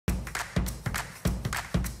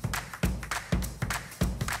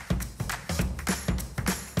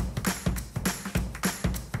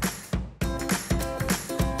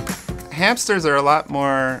hamsters are a lot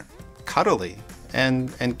more cuddly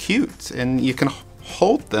and cute, and you can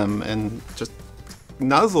hold them and just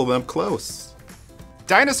nuzzle them close.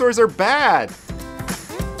 Dinosaurs are bad!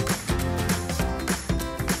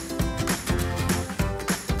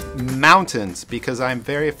 Mountains, because I'm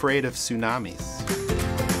very afraid of tsunamis.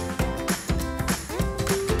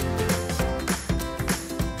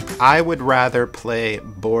 I would rather play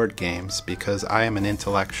board games because I am an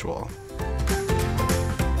intellectual.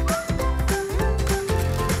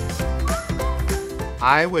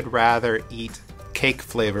 I would rather eat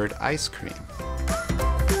cake-flavored ice cream.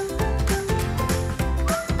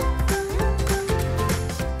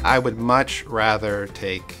 I would much rather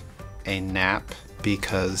take a nap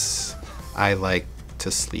because I like to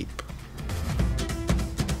sleep.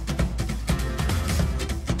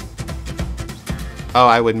 Oh,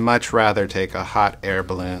 I would much rather take a hot air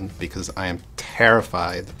balloon because I am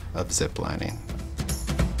terrified of ziplining.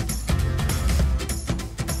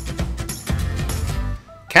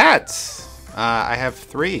 Cats! I have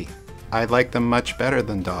 3. I like them much better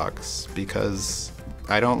than dogs because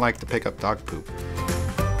I don't like to pick up dog poop.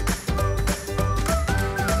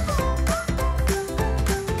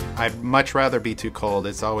 I'd much rather be too cold.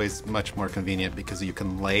 It's always much more convenient because you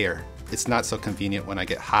can layer. It's not so convenient when I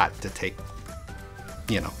get hot to take,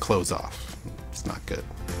 clothes off. It's not good.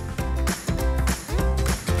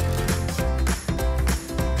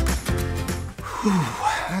 Whew,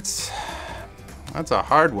 that's a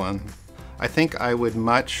hard one. I think I would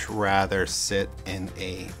much rather sit in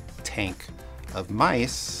a tank of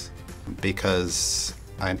mice because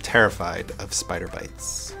I'm terrified of spider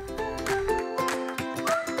bites.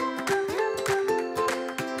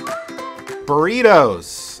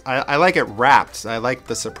 Burritos. I like it wrapped. I like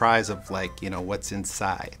the surprise of what's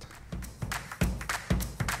inside.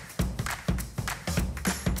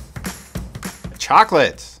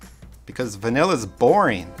 Chocolate, because vanilla's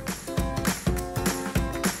boring.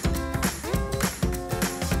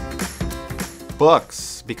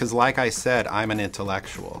 Books, because like I said, I'm an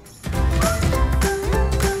intellectual.